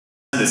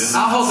one-handed.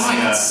 I'll hold the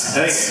mic.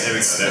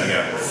 There we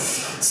go.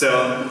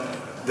 So,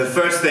 the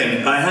first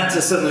thing, I had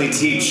to suddenly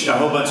teach a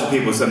whole bunch of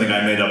people something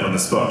I made up on the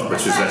spot,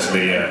 which was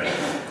actually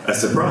a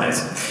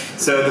surprise.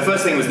 So the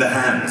first thing was the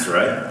hands,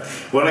 right?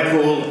 What I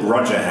call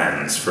Roger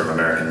hands from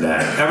American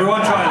Dad.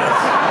 Everyone try this.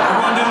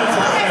 Everyone do this.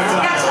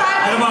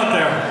 Get them out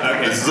there.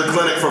 Okay. This is a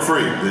clinic for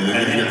free.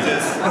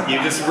 You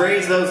just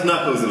raise those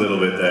knuckles a little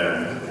bit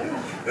there.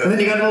 And then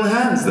you got little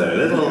hands there,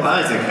 little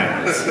Isaac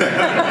hands.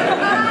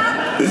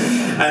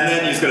 And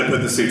then you just got to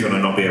put the suit on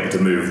and not be able to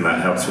move, and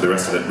that helps for the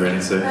rest of it, really.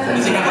 So.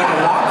 Does he have like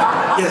a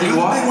walk? Yeah, you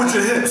walk with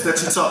your hips. That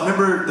should talk.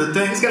 Remember the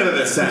thing? He's got a bit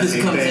of a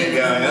sassy thing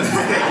going on.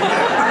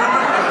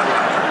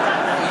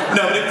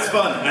 No, but it was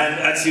fun, and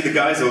actually the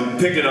guys all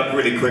picked it up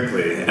really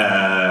quickly.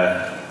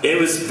 It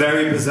was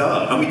very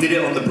bizarre, and we did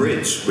it on the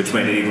bridge, which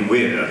made it even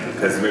weirder,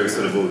 because we were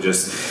sort of all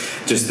just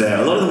there.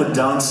 A lot of them were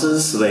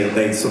dancers, so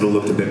they sort of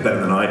looked a bit better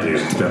than I do,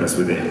 to be honest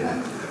with you.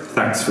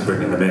 Thanks for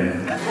bringing them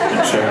in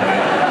and showing me.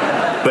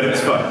 But it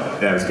was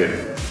fun. Yeah, it was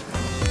good.